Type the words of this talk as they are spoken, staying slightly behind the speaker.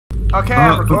Okay,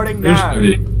 I'm recording now.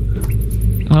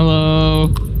 Hello.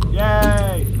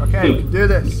 Yay! Okay, we can do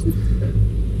this.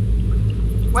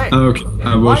 Wait. Okay,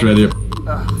 I was ready.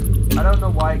 I don't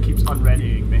know why it keeps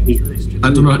unreadying me. It's really stupid. I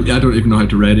don't even know how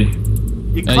to ready.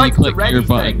 You click the ready your thing.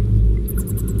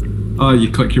 button. Oh, you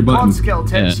click your button. On skill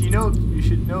tips, Yeah. you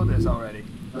should know this already.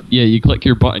 Yeah, you click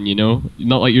your button, you know?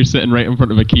 Not like you're sitting right in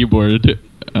front of a keyboard.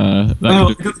 Well,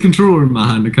 I got the controller in my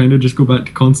hand. I kind of just go back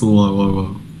to console.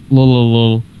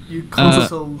 Lol. You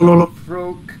console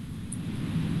broke.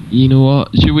 You know what?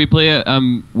 Should we play it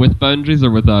with boundaries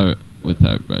or without?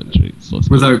 Without boundaries. Let's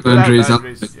go. Without boundaries.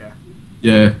 Yeah.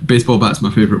 Yeah, baseball bat's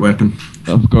my favourite weapon.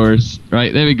 Of course.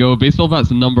 Right, there we go. Baseball bat's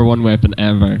the #1 weapon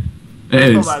ever. It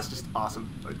Baseball is. bat's just awesome.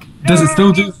 Like, Does it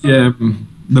still do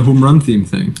the home run theme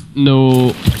thing?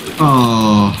 No.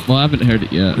 Oh, Well, I haven't heard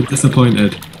it yet. I'm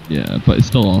disappointed. Yeah, but it's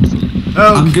still awesome.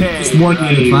 I'm giving this warning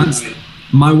in advance.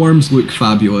 My worms look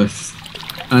fabulous,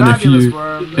 and Fabulous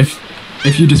worms.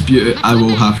 if you dispute it, I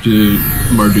will have to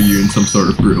murder you in some sort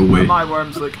of brutal way. My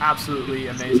worms look absolutely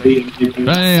amazing.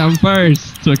 Hey, I'm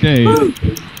first. It's okay.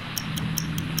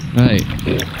 Right.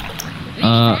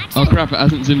 Oh crap! It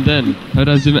hasn't zoomed in. How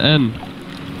do I zoom it in?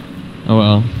 Oh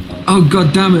well. Oh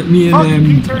god damn it! Me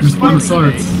and Peter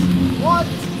Spinosaurus What?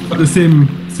 got the same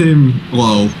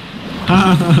lol.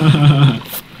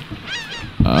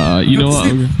 You know what?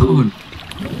 what?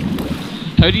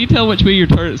 How do you tell which way your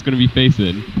turret's going to be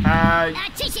facing?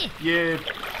 You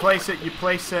place it,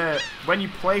 when you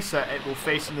place it, it will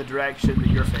face in the direction that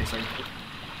you're facing.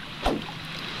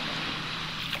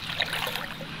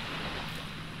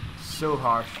 So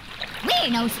harsh. We're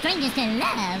no strangers to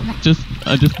love.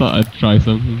 I just thought I'd try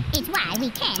something. It's why we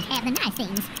can't have the nice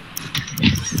things.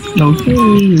 Okay,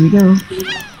 here we go.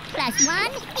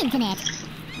 +1, internet.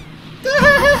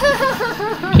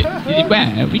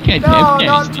 Well, we can't No, have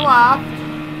not that. twat.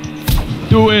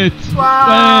 Do it!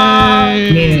 Wow.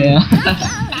 Way! Yeah.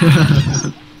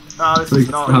 Oh, this is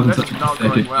not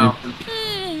going well.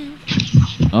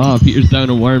 Oh, Peter's down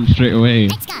a worm straight away.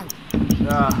 Let's go.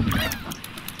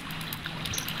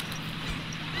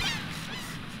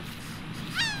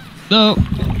 No,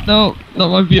 not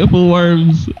my beautiful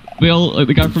worms. They all look like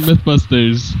the guy from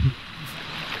Mythbusters.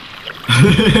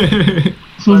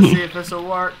 Let's see if this will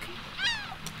work.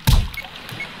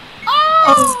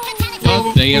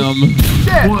 Oh, damn.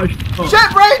 Shit!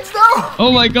 Shit, Brains, no!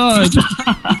 Oh my god!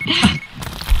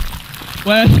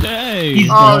 Well, hey!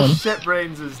 Oh, Shit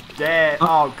Brains is dead.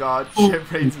 Oh god, Shit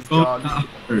Brains is gone.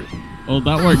 Well,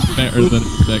 that works better than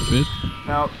expected.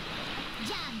 No.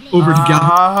 Over to Gavin.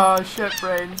 Oh, Shit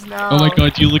Brains, no. Oh my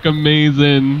god, you look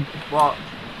amazing. What?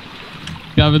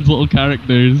 Gavin's little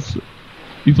characters.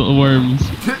 These little worms.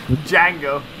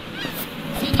 Django.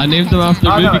 I named them after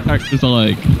Oh, movie no. characters I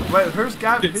like. Wait, who's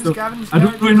Gavin's I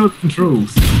don't really know the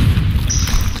controls.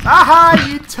 Aha,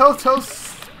 you total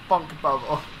spunk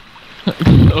bubble.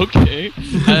 Okay.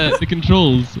 The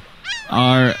controls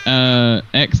are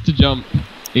X to jump,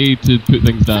 A to put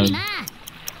things down.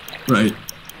 Right.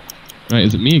 Right,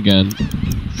 is it me again?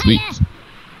 Sweet.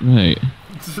 Right.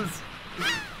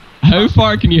 How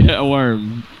far can you hit a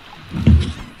worm?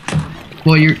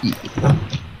 Well,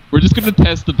 We're just gonna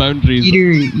test the boundaries.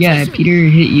 Peter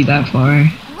hit you that far.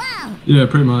 Wow. Yeah,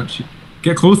 pretty much.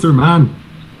 Get closer, man.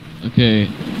 Okay.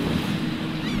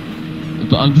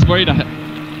 But I'm just worried I hit.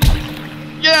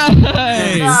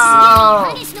 Yay!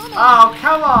 No! Oh,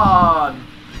 come on!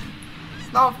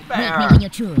 It's not fair.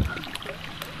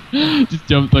 Just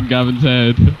jumped on Gavin's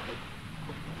head.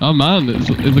 Oh man, it's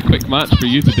a quick match for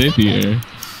you today, Peter.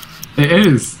 It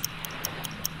is.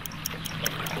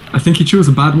 I think he chose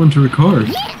a bad one to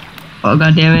record. Oh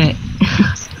god damn it.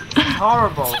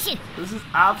 Horrible. This is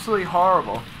absolutely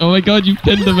horrible. Oh my god, you've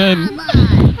pinned him in.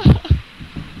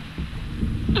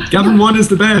 Gavin 1 is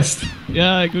the best.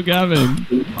 Yeah, go Gavin.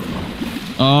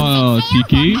 Oh,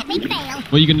 cheeky.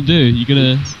 What are you gonna do? You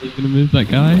gonna move that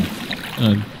guy?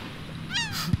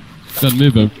 Gotta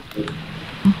move him.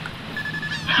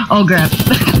 Oh crap.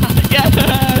 Yes!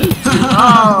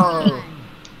 Oh!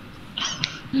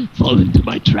 Fall into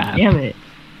my trap. Damn it.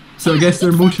 So I guess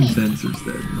they're motion sensors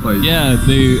then. Like, Yeah,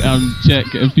 they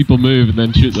check if people move and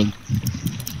then shoot them.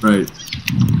 right.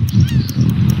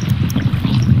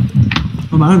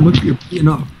 Oh man, look, you're beating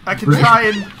up. I can try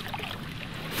and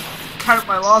count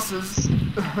my losses.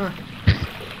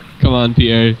 Come on,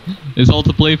 Peter. It's all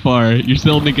to play for. You're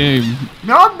still in the game.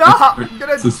 No, I'm not! I'm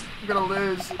gonna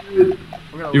lose.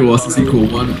 You lost the sequel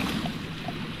 1.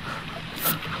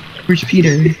 Where's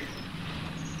Peter?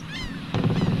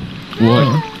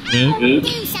 What? Do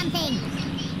something.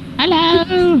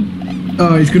 Hello!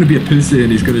 Oh, he's gonna be a pussy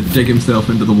and he's gonna dig himself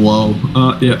into the wall.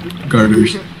 Yeah,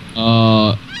 girders.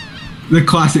 The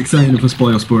classic sign of a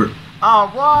spoil sport. Oh,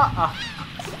 what?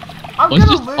 I'm Let's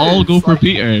gonna just lose. all go for like-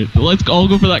 Peter. Let's all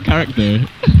go for that character.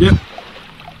 Yep.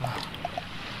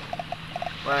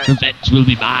 Wait. Revenge will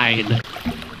be mine.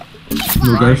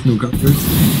 No guards, no guards.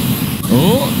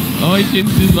 Oh, he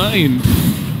changed his mind.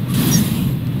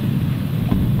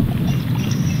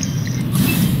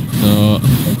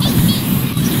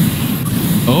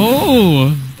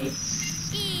 Oh.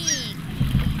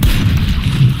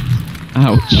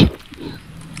 Ouch.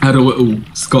 Had a little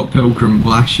Scott Pilgrim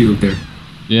blast shield there.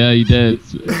 Yeah, he did.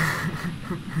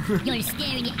 You're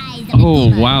scaring the eyes of the Oh,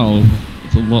 demon. wow.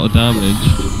 That's a lot of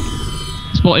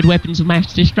damage. Spotted weapons of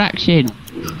mass distraction.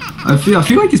 I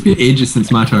feel like it's been ages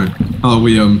since my turn. Oh,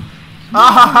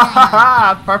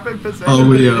 Perfect position.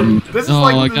 Oh, This is Oh,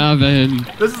 like the, Gavin.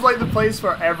 this is like the place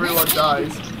where everyone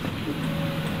dies.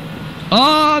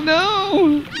 Oh,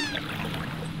 no.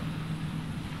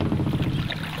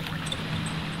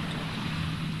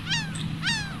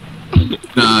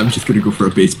 Nah, I'm just gonna go for a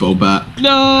baseball bat.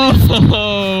 No.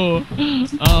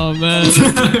 Oh, man.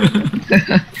 Fatality.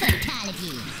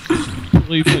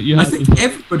 Please, what you I had think to-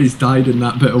 everybody's died in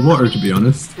that bit of water, to be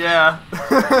honest. Yeah.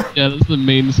 Yeah, that's the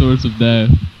main source of death.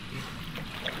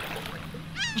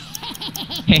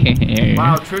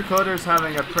 Wow, True Coder's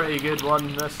having a pretty good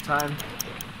one this time.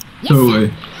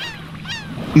 Totally.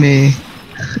 Me.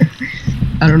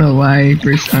 I don't know why,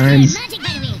 first time. Magic,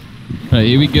 by the way. Right,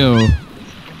 here we go.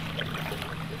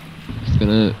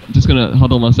 Just gonna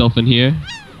huddle myself in here.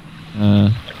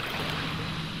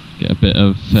 Get a bit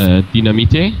of dynamite.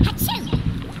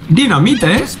 Achoo. Dynamite?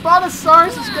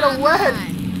 Spinosaurus is gonna win!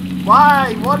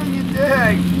 Why? What are you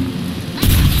doing?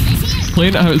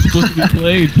 Playing it how it's supposed to be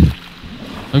played.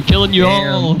 I'm killing you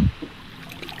all.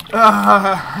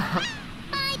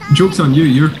 Joke's on you,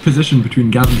 you're positioned between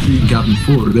Gavin 3 and Gavin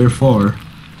 4, therefore,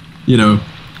 you know,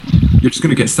 you're just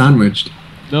gonna get sandwiched.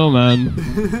 No, man.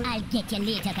 I'll get you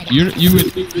later, but You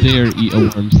would dare eat a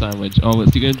worm sandwich. Oh,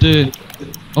 what's he gonna do?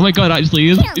 Oh my god, actually,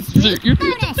 you're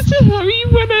how are you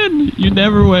winning? You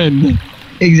never win.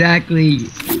 Exactly.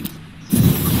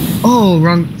 Oh,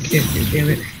 wrong character, damn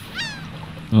it.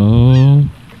 Oh.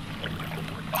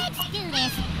 let's do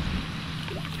this.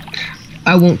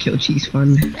 I won't kill Cheese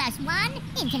Fun.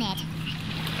 +1, internet.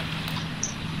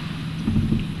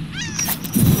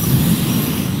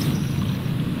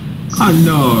 Oh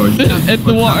no, Hit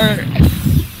the water.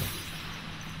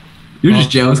 you're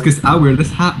just jealous because I wear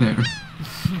this hat there.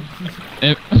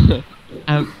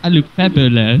 I look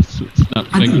fabulous. Snap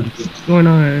I do. fingers. What's going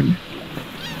on?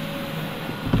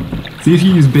 See if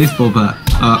you use baseball bat.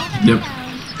 Yep.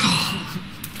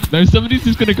 Now somebody's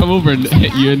just gonna come over and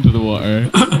hit you into the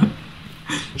water.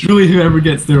 It's really whoever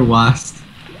gets there last.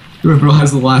 Whoever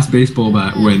has the last baseball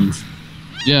bat wins.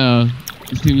 Yeah,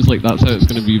 it seems like that's how it's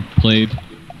gonna be played.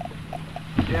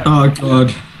 Yeah. Oh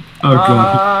god. Oh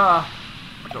god.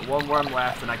 I've got one worm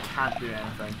left and I can't do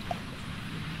anything.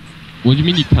 What do you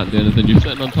mean you can't do anything? You're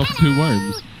sitting on top of 2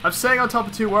 worms. I'm sitting on top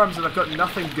of 2 worms and I've got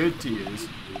nothing good to use.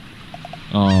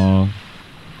 Aww.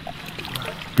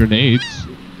 Grenades.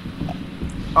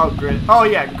 Oh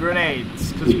yeah,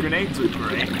 grenades. Because grenades are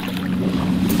great.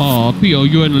 Aw, Pio,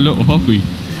 you're in a little huffy.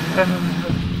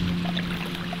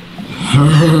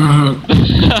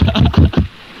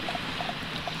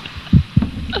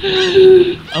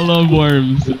 I love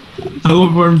worms. I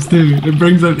love worms too. It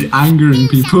brings out the anger in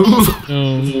people.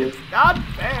 No. It's not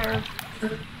fair.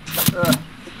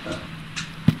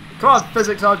 Come on,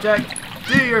 physics object.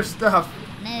 Do your stuff.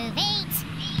 Move it.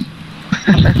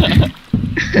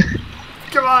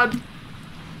 Come on.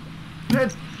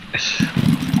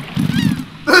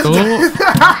 Oh,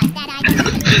 That I can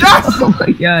Yes! Oh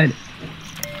my god.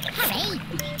 hurry.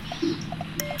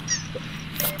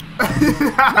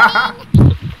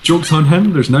 Joke's on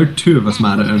him, there's now 2 of us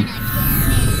mad at him.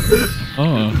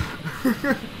 oh.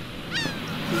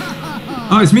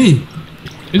 Oh, it's me!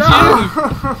 It's No! you!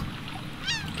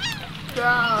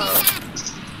 No!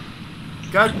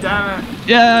 God damn it.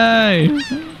 Yay!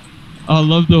 I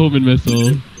love the homing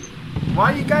missile.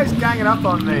 Why are you guys ganging up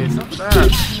on me? It's not fair.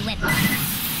 Any weapon.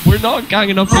 We're not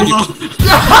ganging up on you.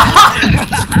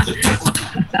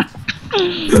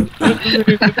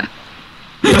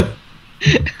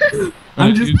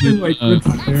 I'm just Right, being like, uh,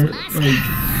 there,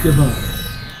 like, give up.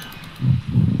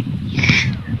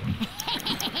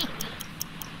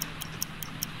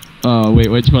 Oh, wait,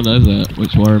 which one is it?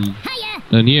 Which worm? Hiya.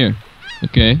 Down here.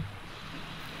 Okay.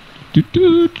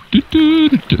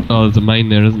 Oh, there's a mine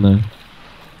there, isn't there?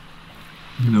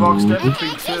 Boxed No. in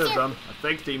between 2 of them. I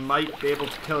think they might be able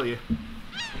to kill you.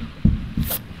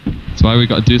 That's why we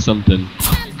gotta do something.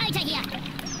 Come out of here.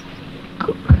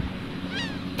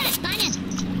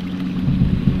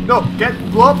 No,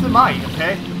 blow up the mine,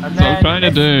 okay? And That's then what I'm trying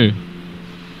to do.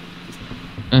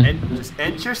 Just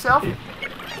inch yourself.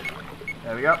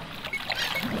 There we go.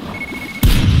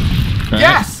 Right.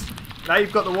 Yes! Now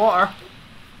you've got the water.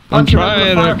 I'm Punch him in with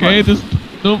a trying, fire okay? punch.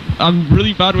 Just nope. I'm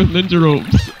really bad with ninja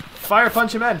ropes. Fire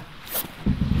punch him in.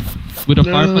 With a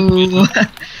fire punch.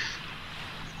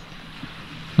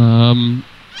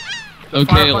 Okay,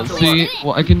 Fire punch let's or see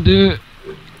what I can do.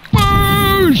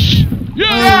 Boosh!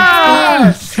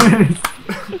 Yes!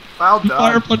 Well done.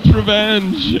 Fire punch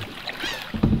revenge.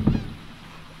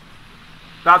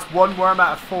 That's 1 worm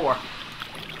out of 4.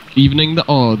 Evening the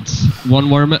odds. 1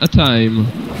 worm at a time.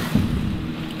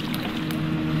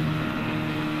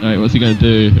 Alright, what's he gonna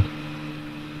do?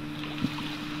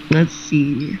 Let's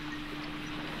see.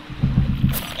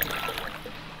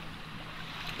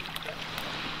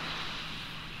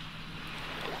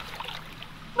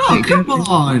 Oh, come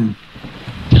on!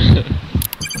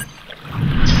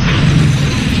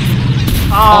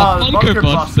 Oh, the Bunker bunker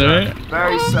buster. buster.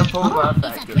 Very simple but It's a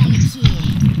effective. thrilling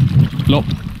shield. Flop.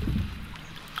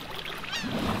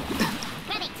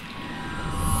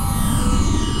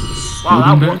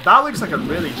 Grab it. Wow, that looks like a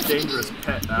really dangerous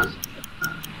pit, that.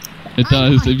 It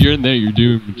does. If you're in there, you're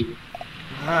doomed.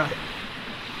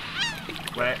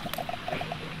 Wait.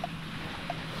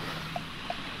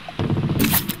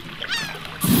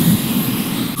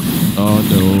 Oh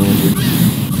no.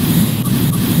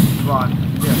 Come on.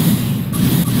 Here.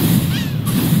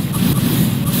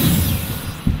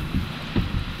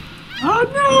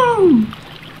 Oh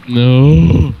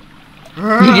No.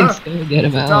 You can still get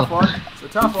him It's a tough out. one. It's a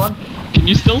tough one. Can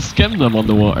you still skim them on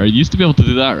the water? You used to be able to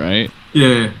do that, right? no!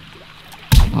 Yeah.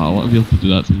 Oh, I want to be able to do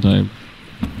that sometime.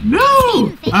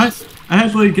 No! I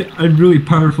had like a really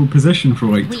powerful position for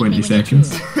like 20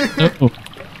 seconds. Oh.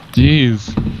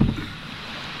 Jeez.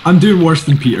 I'm doing worse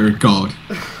than Peter, God.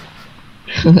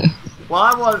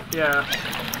 Well,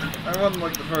 I won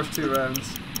like the first 2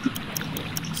 rounds.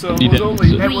 So You did.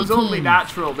 it was only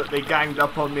natural that they ganged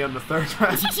up on me on the 3rd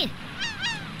round. Position.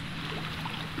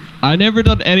 I never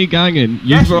done any ganging.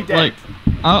 Yes, were you did. like,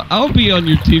 I'll be on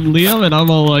your team, Liam, and I'm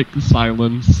all like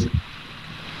silence.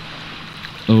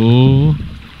 Oh.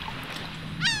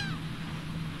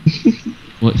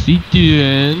 What's he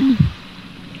doing?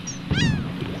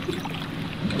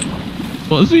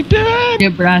 What's he doing?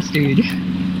 Get blasted.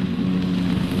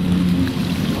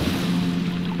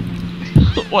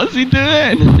 What's he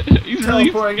doing? He's really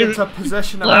Teleporting scared. into a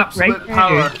position of Look, absolute right there.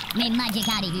 power. Make magic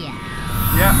out of here.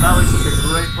 Yeah, that looks like a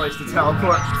great place to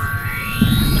teleport.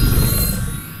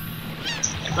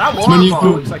 That when you waterfall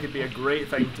go- looks like it'd be a great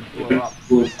thing to blow up.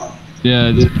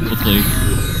 Yeah, totally.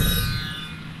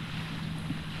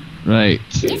 Right.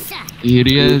 Yes, sir. Here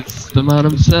he is, the man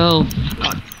himself.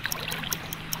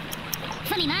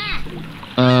 Funny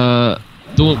ma.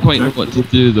 Don't quite know what to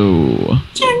do though.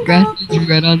 Grass is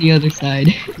right on the other side.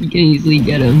 You can easily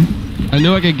get him. I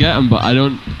know I could get him, but I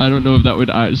don't know if that would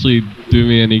actually do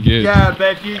me any good. Yeah,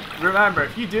 but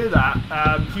if you do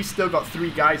that, he's still got 3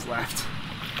 guys left.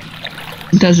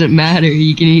 It doesn't matter.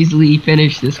 You can easily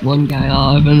finish this one guy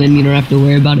off, and then you don't have to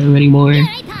worry about him anymore.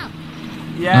 Alright, pal.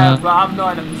 Yeah, but I'm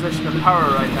not in a position of power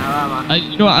right now, am I?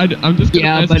 You know what? I'm just gonna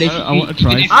Yeah, mess but it if out. I want to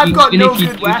try. I've got no if you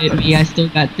good do hit weapons. me, I still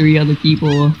got 3 other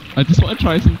people. I just want to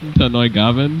try something to annoy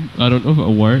Gavin. I don't know if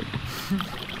it'll work.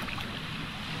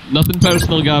 Nothing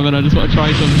personal, Gavin. I just want to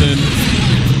try something.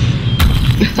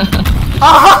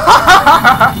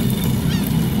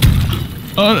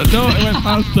 Oh no! I went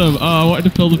past him. Oh, I wanted to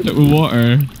fill the pit with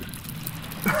water.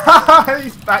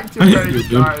 He's back to where he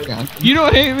started. You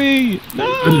don't hate me!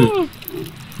 No!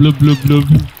 Blub blub blub.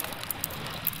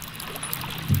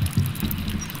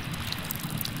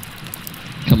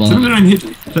 Come on. 79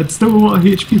 HP. That's still a lot of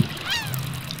HP.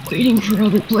 Waiting for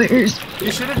other players.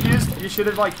 You should have used it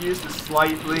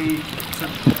slightly to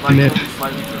Yeah.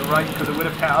 slightly to the right because it would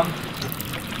have hit him,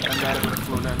 and then it would have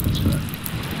flown in.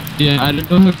 Yeah, I don't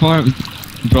know how far it was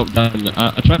dropped down.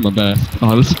 I tried my best.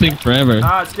 Oh, this is taking forever.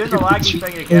 Ah, it's doing the laggy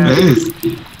thing It again. is.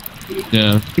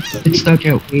 Yeah. It's stuck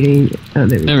out waiting. Oh,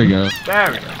 There we go.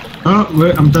 There we go. Oh,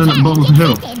 wait, I'm down at the bottom of the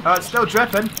hill. Oh, it's still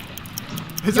dripping.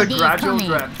 It's a Your day's gradual coming.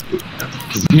 drip.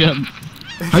 Yeah.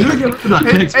 How do I get rid of that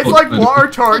text It's box, like man? water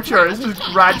torture. It's just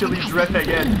gradually dripping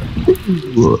in.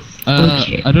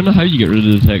 Okay. I don't know how you get rid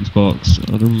of the text box.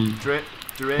 Drip,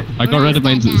 drip. I got rid of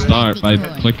mine at the start by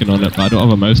clicking on it, but I don't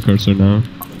have a mouse cursor now.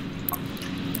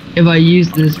 If I use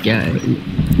this guy,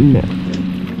 no.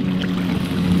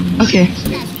 Okay.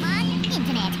 Plus 1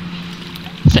 internet.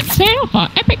 Set sail for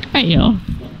epic fail.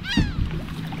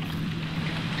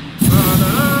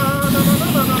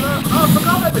 Oh, I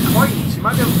forgot about the coins. You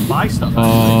might be able to buy stuff.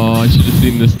 Oh, I should have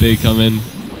seen this day coming.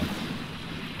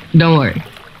 Don't worry.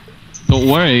 Don't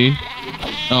worry.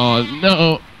 Oh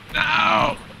no.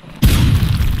 No.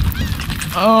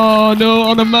 Oh no,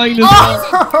 on a mine as well.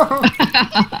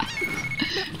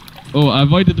 Oh, I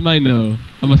avoided the mine though.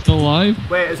 Am I still alive?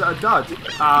 Wait, is it a dud? It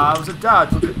was a dud.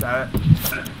 Damn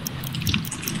it.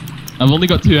 I've only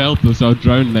got 2 health though, so I'll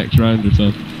drown next round or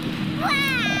something.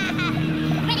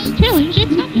 Challenge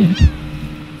accepted.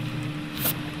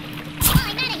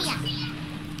 I'm out of here.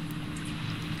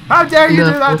 How dare you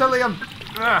No. do that to Liam?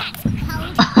 Ugh.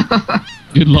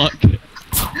 Good luck.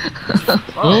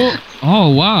 Oh, Oh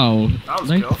wow. that was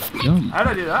Nice cool. jump. How did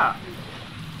I do that?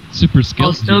 Super I'll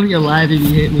skill. still be alive if you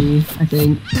hit me, I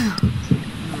think.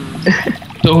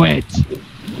 Do it.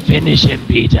 Finish him,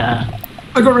 Peter.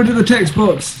 I got rid of the text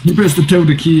box. You press the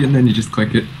tilde key and then you just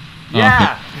click it.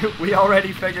 Yeah, we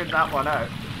already figured that one out.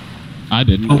 I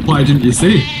didn't. Oh, why didn't you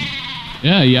say?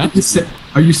 Yeah.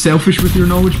 Are you selfish with your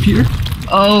knowledge, Peter?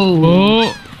 Oh.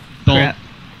 Oh. Don't. Crap.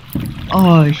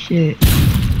 Oh shit.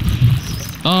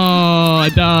 Oh, I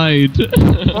died.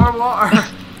 More water.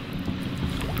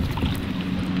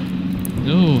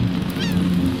 No.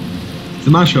 It's a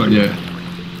my shot yet.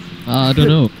 I don't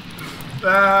know.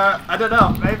 I don't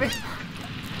know, maybe.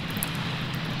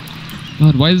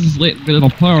 God, why is this late little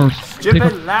power?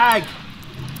 Stupid lag.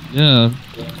 Yeah.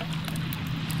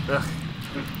 Ugh.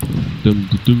 Dum,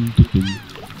 dum, dum, dum, dum.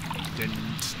 Dun,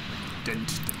 dun,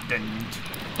 dun,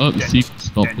 Oh, the seat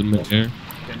stopped in midair.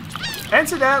 dun.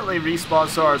 Incidentally, Respawn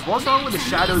Source, what's wrong with the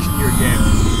shadows in your game?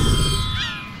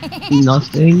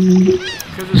 Nothing.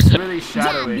 Because it's really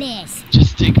shadowy. Bless.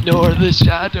 Just ignore the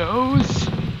shadows.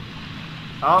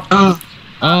 Oh,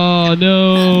 Oh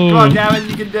no. come on, Gavin,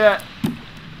 you can do it.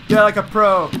 Do it like a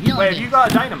pro. Wait, have you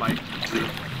got a dynamite?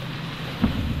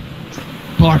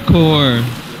 Parkour.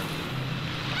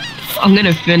 I'm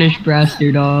gonna finish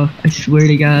Bastard off. I swear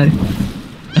to God.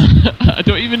 I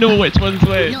don't even know which one's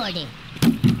which. Lordy.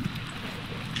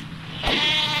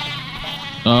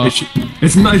 Oh,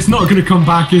 It's not going to come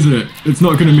back, is it? It's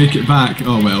not going to make it back.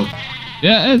 Oh well.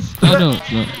 yeah, it is. Oh no,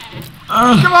 it's not.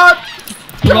 Come on!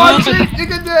 Come on, Chief, you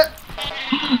can do it!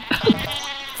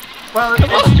 Well,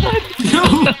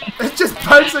 it's just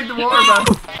bouncing the water back.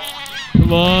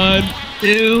 Come on.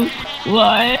 2,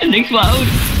 1, explode!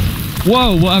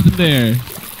 Whoa, what happened there?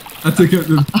 I took out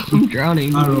the I'm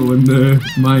drowning. arrow in the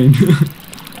mine.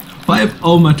 Why have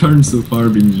all my turns so far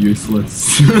been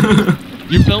useless?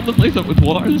 You filled the place up with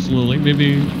water slowly. Maybe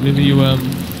you I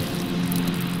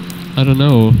don't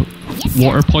know,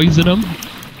 water poison him.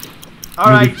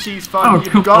 Alright, Cheese Fun, Oh, you've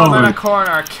come got him in a on.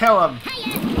 corner. Kill him.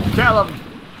 Kill him.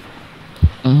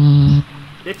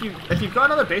 If you've got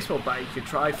another baseball bat, you could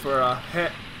try for a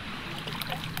hit.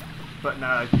 But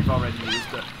no, you've already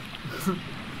used it.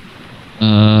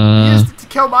 Used it to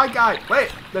kill my guy.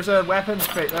 Wait, there's a weapons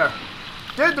crate there.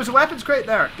 Dude, there's a weapons crate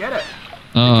there. Get it.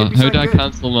 Oh, be how so do I good.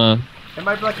 cancel my? It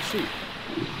might be like a sheep.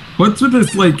 What's with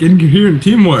this like incoherent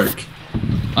teamwork?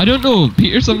 I don't know.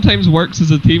 Peter sometimes works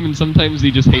as a team and sometimes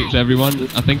he just hates everyone.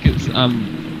 I think it's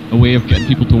a way of getting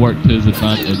people to work to his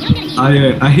advantage.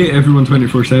 I hate everyone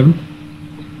 24/7.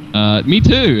 Me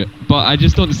too, but I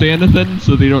just don't say anything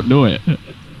so they don't know it.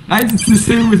 It's the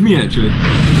same with me actually.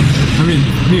 I mean,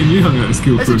 me and you hung out at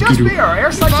school Is for it a just good me or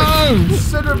air sight's like No!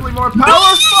 considerably more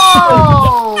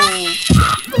powerful?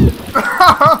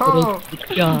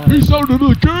 God. He's out of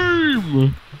the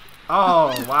game!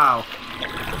 Oh, wow.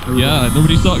 Yeah,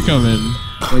 nobody saw it coming.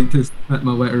 I'd like to submit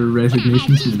my letter of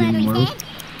resignation to the gaming world.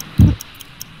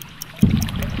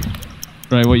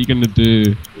 Right, what are you gonna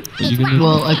do? What you gonna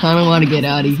Well, I kind of want to get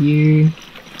out of here.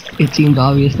 It seems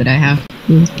obvious that I have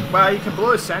to. Well, you can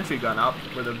blow a sentry gun up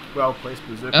with a well-placed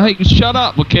position. Hey, shut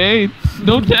up, okay?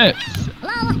 No tips!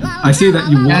 I say that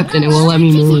you won't. Captain, it won't let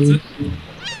me move.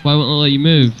 Why won't it let you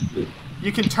move?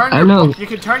 You can turn I know. you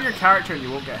can turn your character and you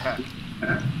won't get hit.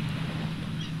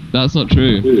 That's not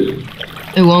true.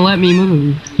 It won't let me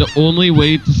move. The only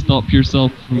way to stop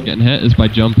yourself from getting hit is by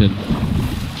jumping.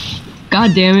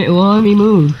 God damn it, it won't let me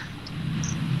move.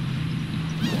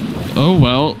 Oh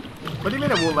well. What do you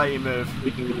mean it won't let you move?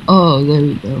 Oh, there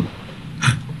we go.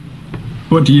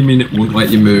 What do you mean it won't let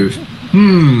you move?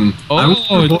 I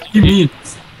wonder what he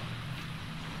means.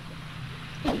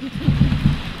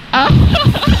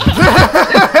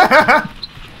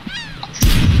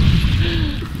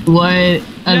 What?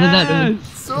 I did that to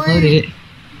Yes! load it.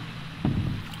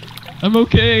 I'm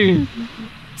okay.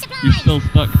 You're still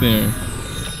stuck there.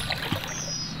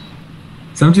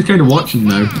 So I'm just kind of watching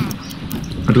now.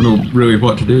 I don't know really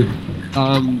what to do.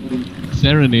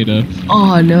 Serenade us.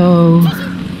 Oh no.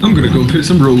 I'm gonna go and put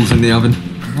some rolls in the oven.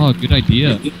 Oh, good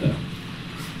idea.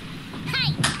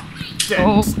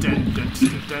 Dun, dun, dun, dun,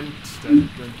 dun, dun,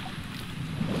 dun.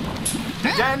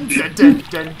 Dun, dun, dun,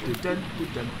 dun, dun,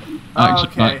 dun.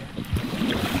 Okay.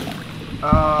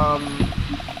 How?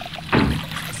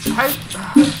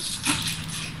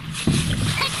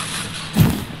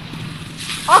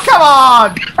 Oh, come on!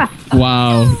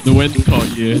 Wow, the wind caught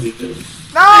you.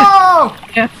 No!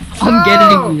 Yeah, I'm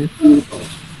getting you.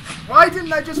 Why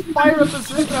didn't I just fire a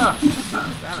bazooka?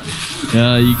 Damn it.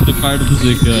 Yeah, you could have fired a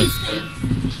bazooka.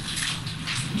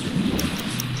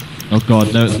 Oh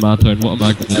god, now it's my turn. What am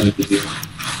I gonna do?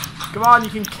 Come on, you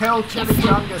can kill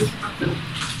Chimichangas.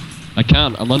 I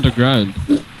can't, I'm underground.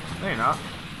 No, you're not.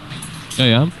 Yeah, I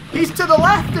am. He's to the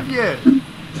left of you!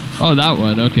 Oh, that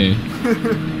one, okay.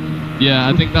 Yeah,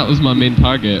 I think that was my main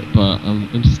target, but I'm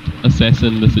just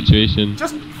assessing the situation.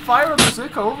 Just fire a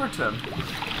bazooka over to him.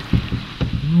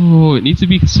 Oh, it needs to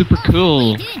be super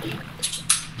cool.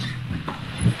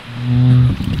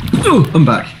 Oh, I'm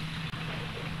back.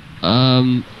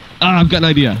 I've got an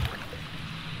idea.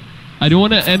 I don't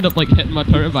want to end up like hitting my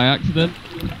turret by accident.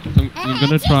 So I'm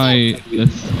gonna try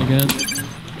this again.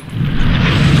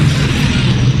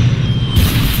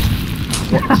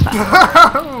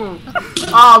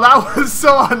 Oh, that was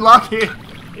so unlucky.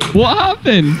 What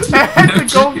happened? It hit the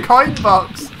gold coin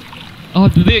box. Oh,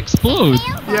 did they explode?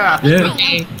 Yeah. Yeah.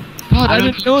 God, I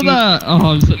didn't know that.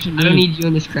 Oh, I'm such a I don't noob. need you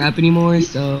in this crap anymore,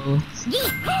 so...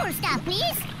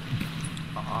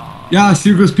 Yes,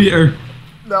 here goes Peter.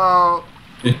 No.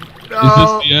 Eh. No. Is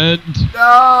this the end?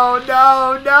 No,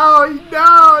 no, no,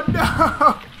 no,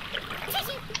 no.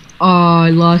 Oh, I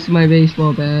lost my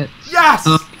baseball bat. Yes!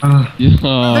 Yeah.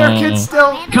 There can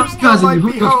still might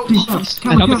be hope.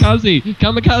 Kamikaze!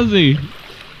 Kamikaze!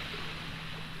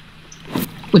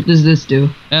 What does this do?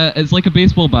 It's like a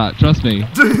baseball bat, trust me.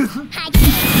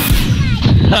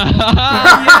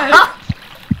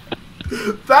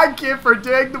 Thank you for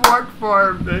doing the work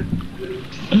for me.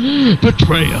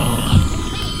 Betrayal.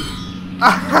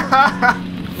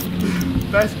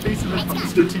 Best piece of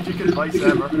strategic advice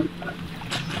ever.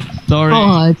 Sorry.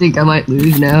 Oh, I think I might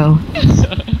lose now.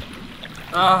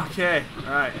 Okay,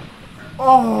 alright.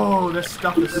 Oh, this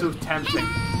stuff is so tempting.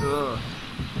 Ugh.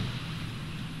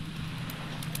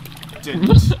 Dint,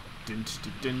 dint, dint,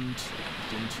 dint,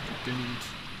 dint, dint,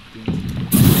 dint.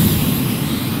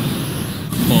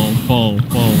 Fall.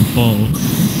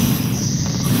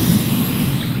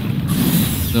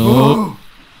 No.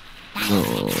 No.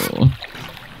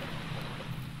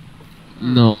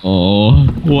 No.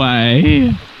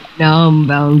 Why? Now I'm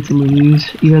bound to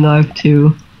lose, even though I have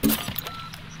two.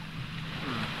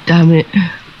 Damn it. Did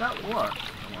that work? I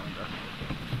wonder.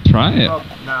 Try it. Oh,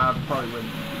 nah, probably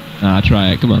wouldn't. Nah, try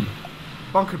it. Come on.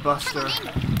 Bunker Buster.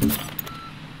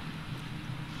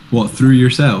 What, through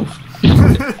yourself?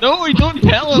 No, you don't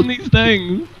tell him these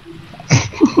things.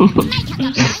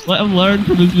 Let him learn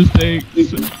from his mistakes.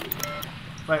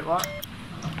 Wait, what?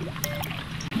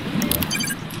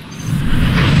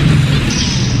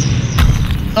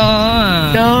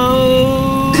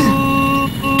 No!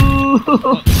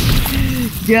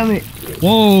 Damn it.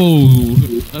 Whoa,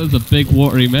 that was a big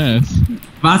watery mess.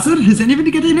 Wasser? Has anybody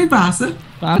got any Wasser?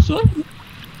 Wasser?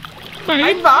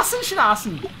 Ein Wassen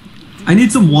schnassen. I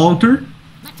need some water.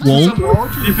 Some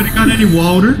water. Anybody got any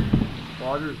water?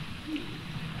 Water.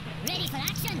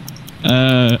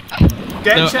 No,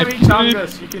 Get I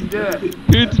chimichangas, you can do it.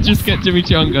 Could just get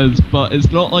chimichangas, but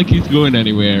it's not like he's going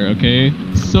anywhere, okay?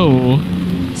 So...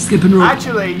 Skipping rope.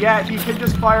 Actually, yeah, he can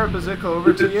just fire a bazooka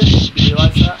over to you. You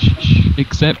realize that?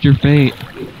 Accept your fate.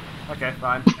 Okay,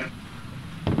 fine.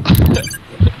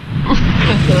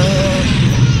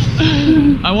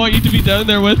 I want you to be down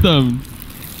there with them.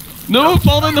 No,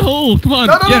 fall in the hole. Come on.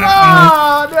 No, no, get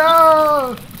no, it.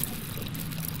 no!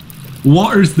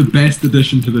 Water's the best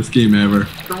addition to this game ever.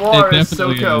 The water is so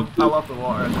definitely cool. is. I love the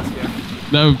water in this game.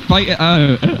 Now fight it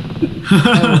out.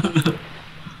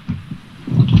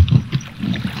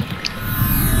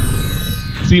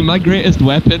 See, my greatest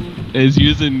weapon is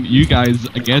using you guys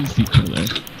against each other.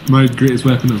 My greatest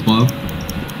weapon as well.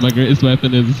 My greatest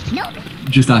weapon is...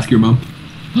 Just ask your mum.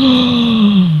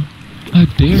 How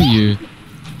dare you?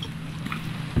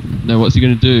 Now what's he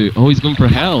gonna do? Oh, he's going for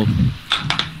health.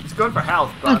 He's going for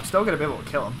health, but I'm still gonna be able to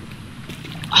kill him.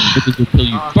 But this will kill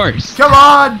you first. Come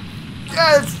on!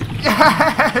 Yes!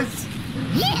 Yes!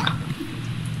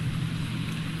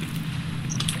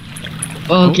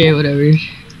 Okay, whatever.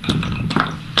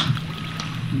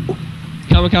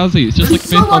 Kamikaze, it's just There's like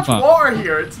so baseball much bat. water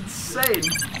here, it's insane.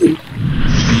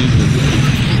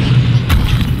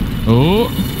 Oh.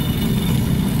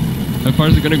 How far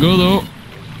is it gonna go though?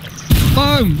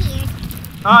 Boom!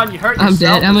 Ah, and you hurt I'm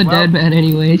yourself dead. I'm a as well. dead man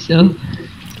anyway, so...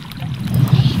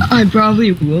 I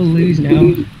probably will lose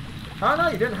now. Oh no,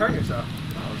 you didn't hurt yourself.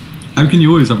 How can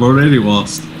you lose? I've already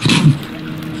lost.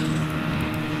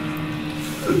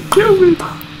 Kill me.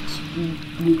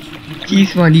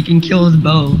 Cheese1, you can kill us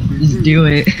both. Just do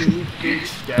it.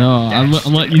 No, I'm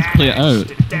letting you play it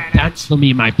out. Dance for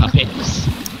me, my puppets.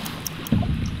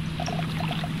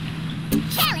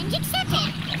 Challenge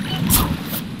accepted.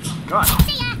 Go on.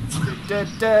 See ya. Da,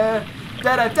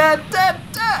 da, da, da, da,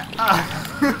 da.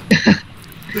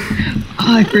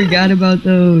 Oh, I forgot about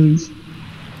those.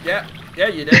 Yeah,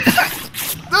 you did.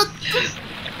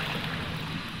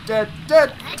 Da, da,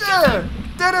 da,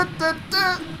 da, da, da,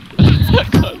 da.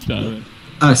 God damn it.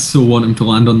 I so want him to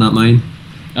land on that mine.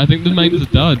 I think the mine's a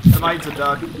dud. The mine's a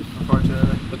dud,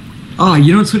 unfortunately. Ah,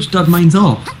 you don't switch dud mines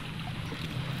off.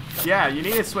 Yeah, you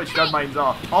need to switch dud mines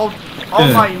off. All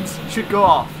Yeah. mines should go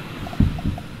off.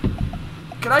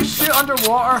 Can I shoot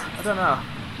underwater? I don't know.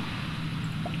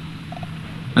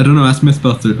 I don't know, ask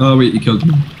Mythbuster. Oh wait, you killed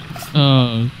me.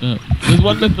 Oh, no. There's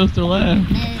one Mythbuster left.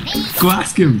 Moving. Go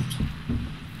ask him.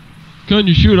 Can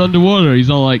you shoot underwater? He's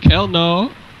all like, hell no.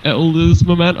 It'll lose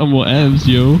momentum whatevs,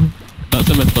 yo. That's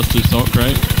a Mythbuster talk,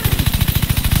 right?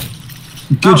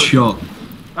 Good was- shot.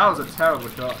 That was a terrible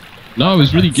shot. No, it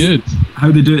was really good. How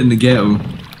they do it in the ghetto?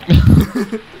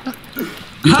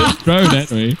 You didn't drown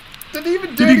anyway. Didn't even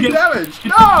do Did he any get- damage!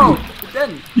 No! It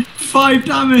didn't. 5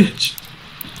 damage!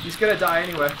 He's gonna die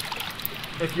anyway.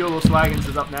 If YOLO Swaggins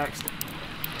is up next.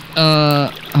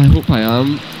 I hope I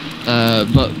am.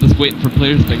 But this waiting for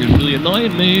players thing is really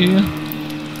annoying me.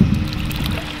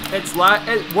 It's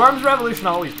Worms Revolution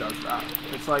always does that.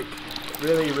 It's like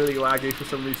really, really laggy for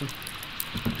some reason.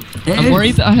 I'm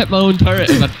worried that I hit my own turret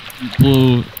if I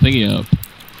blow thingy up.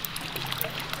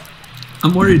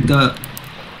 I'm worried that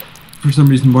for some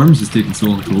reason Worms is taking so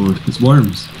long to load. It's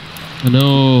Worms. I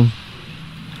know.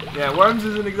 Yeah, Worms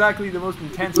isn't exactly the most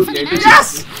intensive game.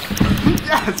 Yes!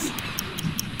 Yes!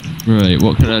 Right,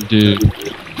 what can I do?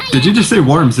 Did you just say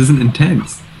Worms isn't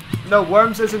intense? No,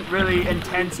 Worms isn't really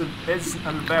intensive. It's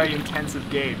a very intensive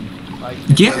game. Like,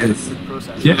 Yes. the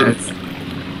process. Yes.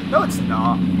 No, it's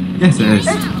not. Yes it is.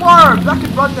 It's Worms! I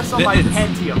could run this on It my is.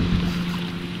 Pentium.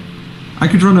 I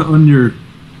could run it on your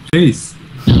face.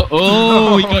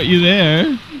 Oh, we got you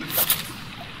there.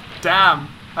 Damn,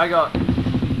 I got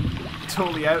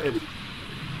totally outed.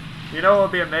 You know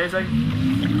what would be amazing?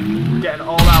 Getting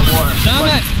all that water. Damn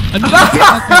it!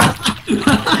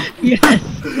 Yes.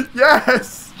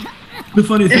 Yes! The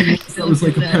funny thing is, that was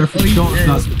like a perfect shot.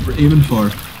 That's what we're aiming for.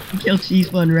 Kill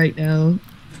Cheese1 right now.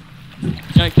 You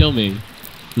can't kill me.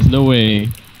 There's no way.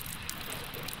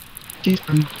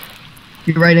 Cheese1.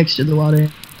 You're right next to the water.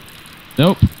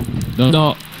 Nope.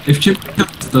 No. If Chip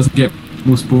doesn't get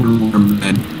most border warm,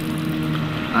 then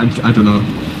I don't know.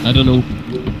 I don't know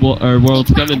what our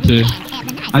world's coming to.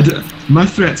 My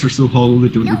threats are so hollow they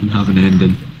don't even have an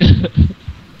ending.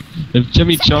 If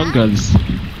Jimmy Chongas.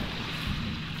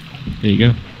 There you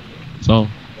go. That's all.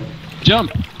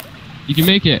 Jump! You can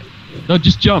make it. No,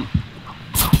 just jump.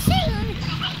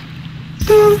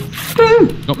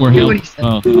 Got more health.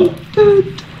 Oh.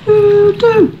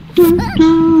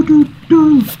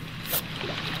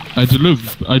 I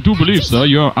do believe, sir,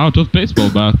 you're out of baseball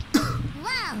bat.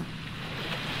 Wow.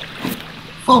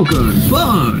 Falcon,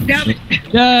 fun! Damn it.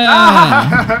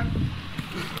 Yeah!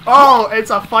 Oh, it's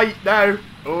a fight now.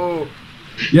 Oh.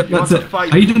 Yep, You that's want it. to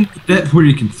fight? Hide in the depth where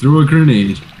you can throw a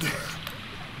grenade.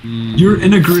 You're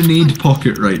in a grenade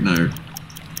pocket right now.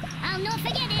 I'll not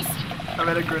forget this. I'm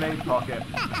in a grenade pocket.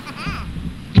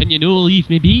 Can you no leave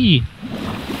me be?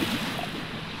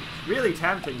 Really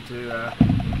tempting to,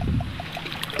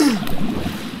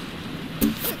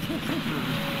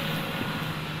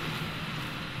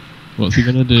 What's he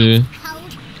gonna do?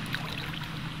 Hold.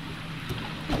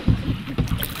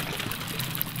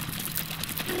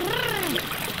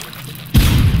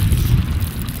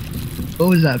 What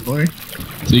was that for?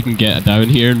 So you can get down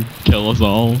here and kill us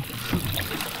all.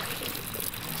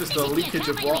 just a leakage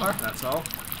of water, that's all.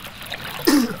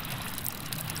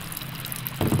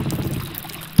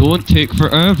 Don't take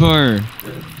forever.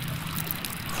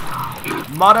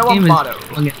 Motto of Game is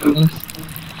motto. long as us.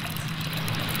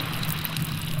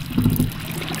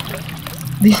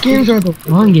 These games are the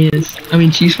longest. I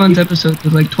mean, Cheese1's episode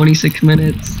was like 26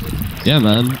 minutes. Yeah,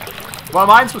 man. Well,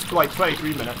 mine's was like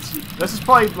 23 minutes. This is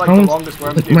probably like the Mine's- longest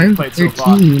Worms but game we've mine's played so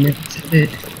far. 13. That's it.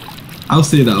 I'll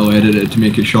say that I'll edit it to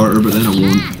make it shorter, but then I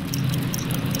won't.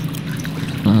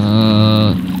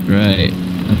 Right.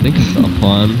 I think I've got a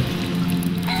plan.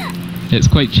 It's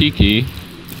quite cheeky.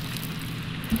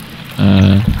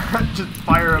 Just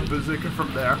fire a bazooka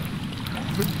from there.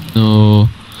 No.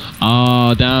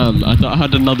 Oh, damn. I thought I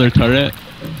had another turret.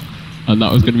 And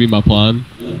that was gonna be my plan.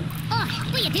 Oh,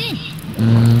 what are you doing?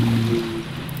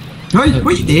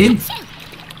 What you doing?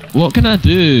 What can I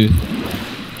do?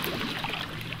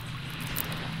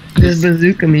 Just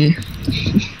bazooka me.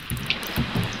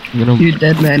 I'm gonna You're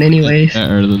dead man anyways.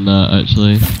 better than that,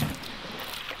 actually.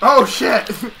 Oh shit!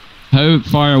 How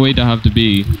far away do I have to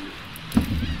be?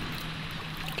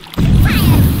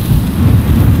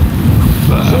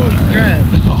 Crap.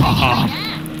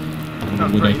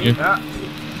 Not Would I pretty do? neat, that.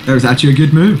 That was actually a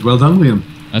good move. Well done, Liam.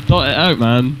 I thought it out,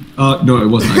 man. No, it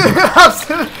wasn't.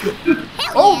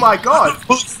 Oh my god!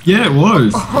 Yeah, it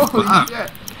was. Holy Wow.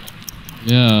 shit!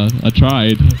 Yeah, I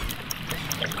tried.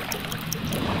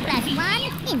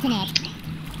 +1 internet.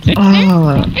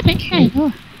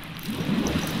 Oh,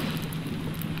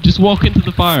 Just walk into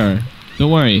the fire.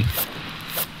 Don't worry.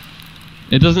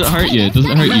 It doesn't hurt you. It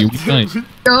doesn't hurt you. You'll be fine.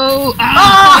 no!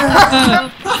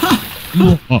 Ah!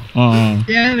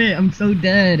 Damn it! I'm so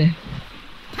dead.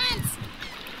 Pants.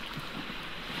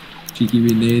 Cheeky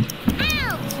renade.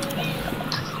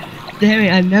 Damn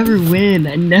it! I never win.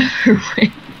 I never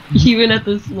win. Even at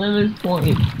the slimmest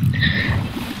point.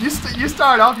 You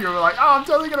started off, you were like, oh, I'm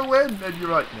totally gonna win, and you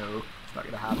were like, no, it's not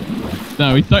gonna happen.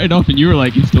 No, we started off and you were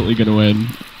like, he's totally gonna win.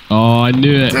 Oh, I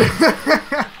knew it.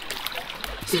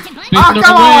 Facing Ah, the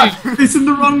come wrong on! way. It's in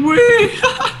the wrong way.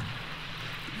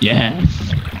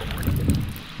 Yes.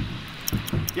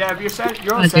 Yeah, but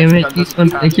your own God damn sentry it! gun He's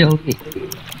doesn't gonna kill me.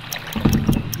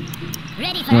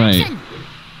 Ready for Right. action.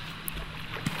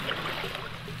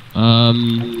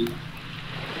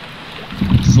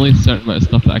 There's only a certain amount of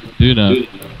stuff that I can do now.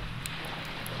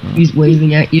 He's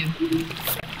waving at you.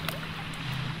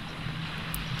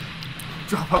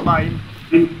 Drop a mine.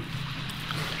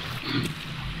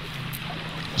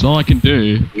 That's all I can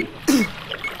do.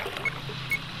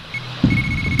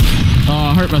 Oh,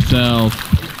 I hurt myself.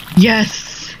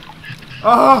 Yes.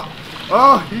 Oh,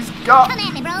 he's got Come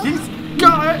at me, bro. He's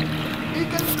got it! He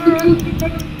can do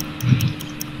it!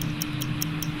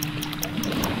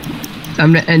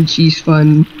 Time to end cheese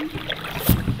fun.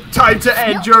 Time to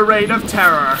end your reign of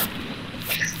terror!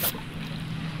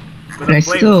 With And a I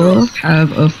still flamethrower.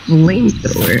 have a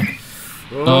flamethrower.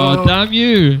 Oh, damn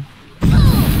you.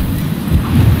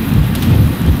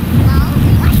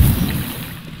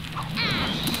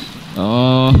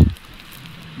 Oh,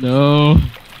 no.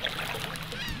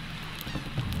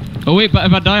 Oh wait, but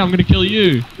if I die, I'm gonna kill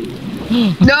you.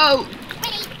 No!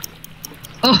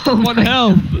 Oh, One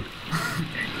health.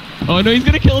 Oh no, he's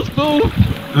gonna kill us both.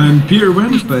 And Peter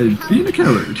wins by being a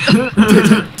coward.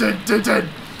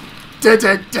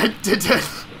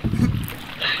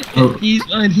 Oh, he's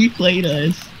fun. He played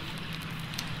us.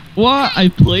 What? I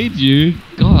played you?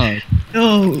 God.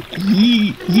 No,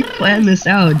 he planned this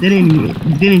out, didn't you?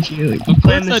 You Of course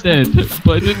planned I this did,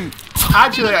 but I didn't.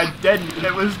 Actually, I didn't.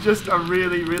 It was just a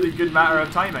really, really good matter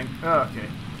of timing. Oh, okay.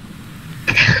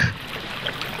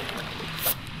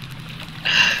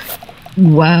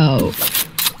 Wow.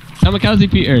 Kamikaze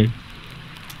Peter.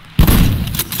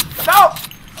 No!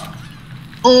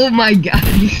 Oh my god,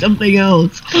 he's something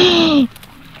else.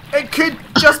 It could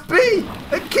just be!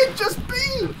 It could just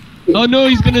be! Oh no,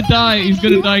 he's gonna die. He's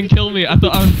gonna die and kill me. I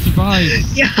thought I would survive.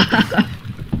 Yeah.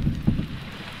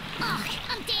 Oh,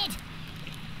 I'm dead.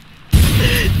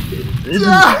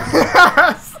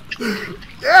 Yes!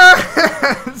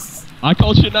 Yes! I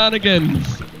call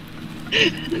shenanigans.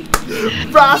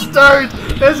 Bastard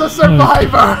is a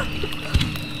survivor!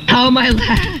 How am I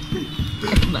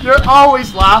last? You're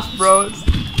always last, bro.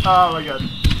 Oh my god.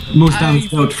 most damage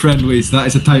dealt friendlies. That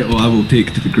is a title I will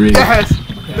take to the grave. Yes!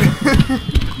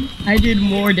 I did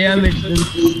more damage than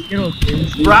Skittles.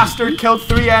 Bastard killed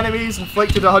 3 enemies,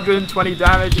 inflicted 120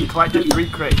 damage, and collected 3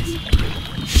 crates.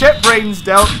 Shitbrains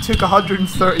dealt took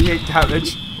 138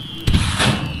 damage.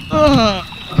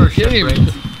 Or Game.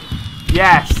 Shitbrains.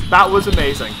 Yes, that was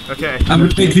amazing. Okay. I'm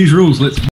gonna make these rules. Let's